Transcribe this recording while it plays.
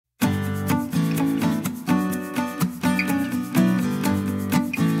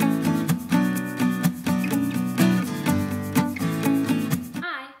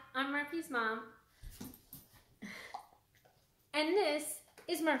And this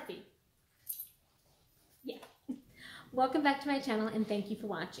is Murphy. Yeah. Welcome back to my channel and thank you for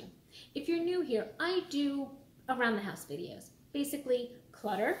watching. If you're new here, I do around the house videos. Basically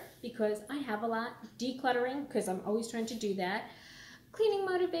clutter because I have a lot, decluttering because I'm always trying to do that, cleaning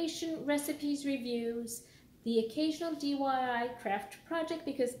motivation, recipes, reviews, the occasional DIY craft project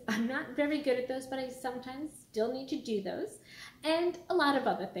because I'm not very good at those, but I sometimes still need to do those, and a lot of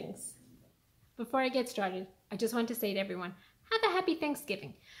other things. Before I get started, I just want to say to everyone, have a happy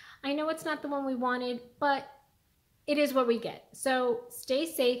Thanksgiving. I know it's not the one we wanted, but it is what we get. So stay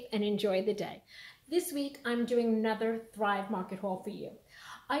safe and enjoy the day. This week, I'm doing another Thrive Market haul for you.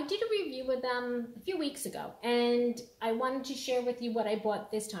 I did a review with them a few weeks ago, and I wanted to share with you what I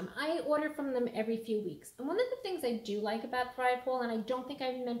bought this time. I order from them every few weeks. And one of the things I do like about Thrive Haul, and I don't think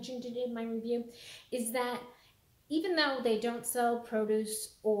I mentioned it in my review, is that even though they don't sell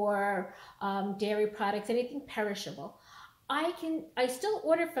produce or dairy products, anything perishable, I still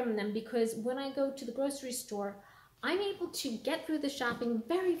order from them because when I go to the grocery store, I'm able to get through the shopping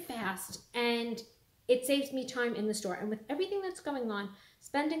very fast and it saves me time in the store. And with everything that's going on,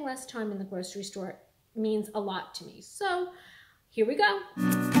 spending less time in the grocery store means a lot to me. So here we go.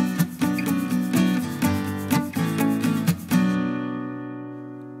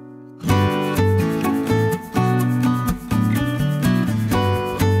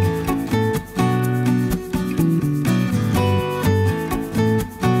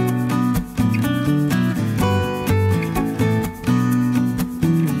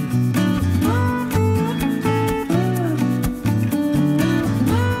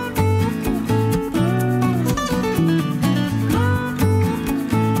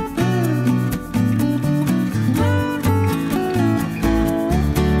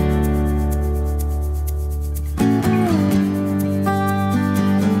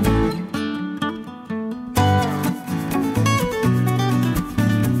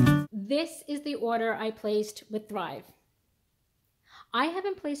 This is the order I placed with Thrive. I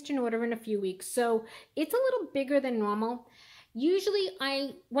haven't placed an order in a few weeks, so it's a little bigger than normal. Usually,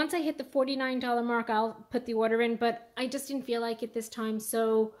 once I hit the $49 mark, I'll put the order in, but I just didn't feel like it this time,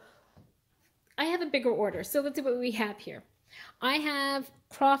 so I have a bigger order. So let's see what we have here. I have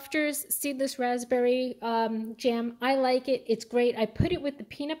Crofters Seedless Raspberry Jam. I like it. It's great. I put it with the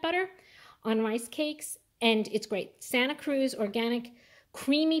peanut butter on rice cakes, and it's great. Santa Cruz Organic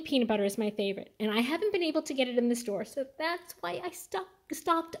Creamy peanut butter is my favorite, and I haven't been able to get it in the store, so that's why I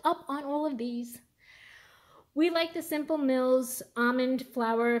stocked up on all of these. We like the Simple Mills almond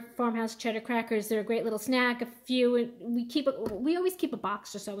flour farmhouse cheddar crackers. They're a great little snack. We always keep a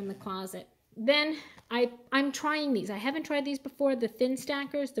box or so in the closet. Then I'm trying these. I haven't tried these before. The thin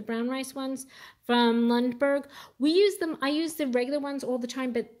stackers, the brown rice ones from Lundberg. I use the regular ones all the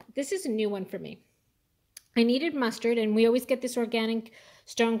time, but this is a new one for me. I needed mustard, and we always get this organic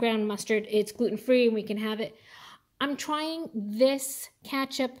stone ground mustard. It's gluten-free, and we can have it. I'm trying this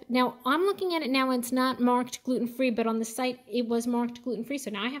ketchup. Now, I'm looking at it now, and it's not marked gluten-free, but on the site, it was marked gluten-free.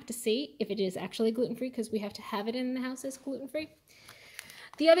 So now I have to see if it is actually gluten-free because we have to have it in the house as gluten-free.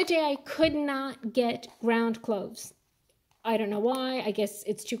 The other day, I could not get ground cloves. I don't know why. I guess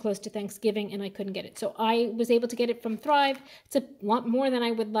it's too close to Thanksgiving and I couldn't get it. So I was able to get it from Thrive. It's a lot more than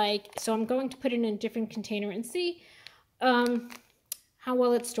I would like. So I'm going to put it in a different container and see how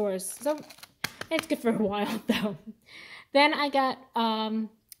well it stores. So it's good for a while though. Then I got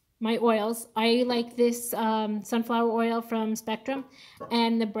my oils. I like this sunflower oil from Spectrum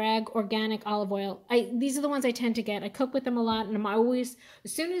and the Bragg Organic Olive Oil. These are the ones I tend to get. I cook with them a lot, and I'm always,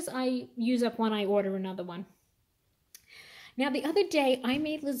 as soon as I use up one, I order another one. Now, the other day, I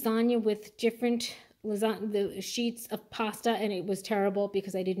made lasagna with different sheets of pasta, and it was terrible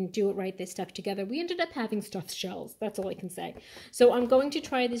because I didn't do it right. They stuck together. We ended up having stuffed shells. That's all I can say. So I'm going to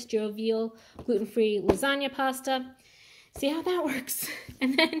try this Jovial gluten-free lasagna pasta. See how that works.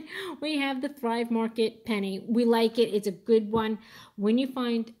 And then we have the Thrive Market Penny. We like it. It's a good one. When you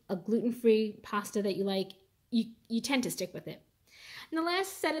find a gluten-free pasta that you like, you tend to stick with it. And the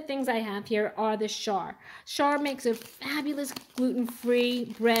last set of things I have here are the Char. Char makes a fabulous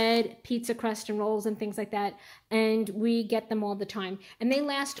gluten-free bread, pizza crust and rolls and things like that. And we get them all the time. And they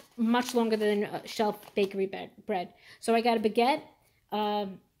last much longer than shelf bakery bread. So I got a baguette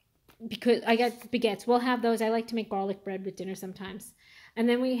because I got baguettes. We'll have those. I like to make garlic bread with dinner sometimes. And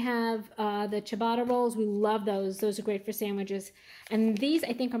then we have the ciabatta rolls. We love those. Those are great for sandwiches. And these,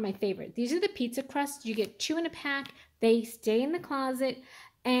 I think, are my favorite. These are the pizza crusts. You get 2 in a pack. They stay in the closet,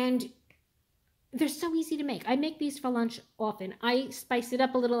 and they're so easy to make. I make these for lunch often. I spice it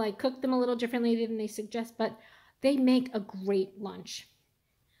up a little. I cook them a little differently than they suggest, but they make a great lunch.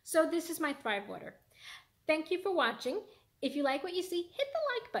 So this is my Thrive order. Thank you for watching. If you like what you see, hit the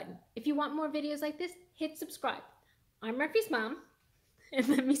like button. If you want more videos like this, hit subscribe. I'm Murphy's mom. And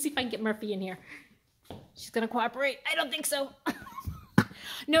let me see if I can get Murphy in here. She's going to cooperate. I don't think so.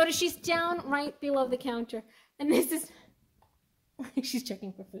 Notice she's down right below the counter. And this is... she's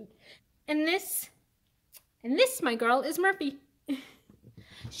checking for food. And this, my girl, is Murphy.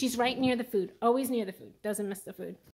 She's right near the food. Always near the food. Doesn't miss the food.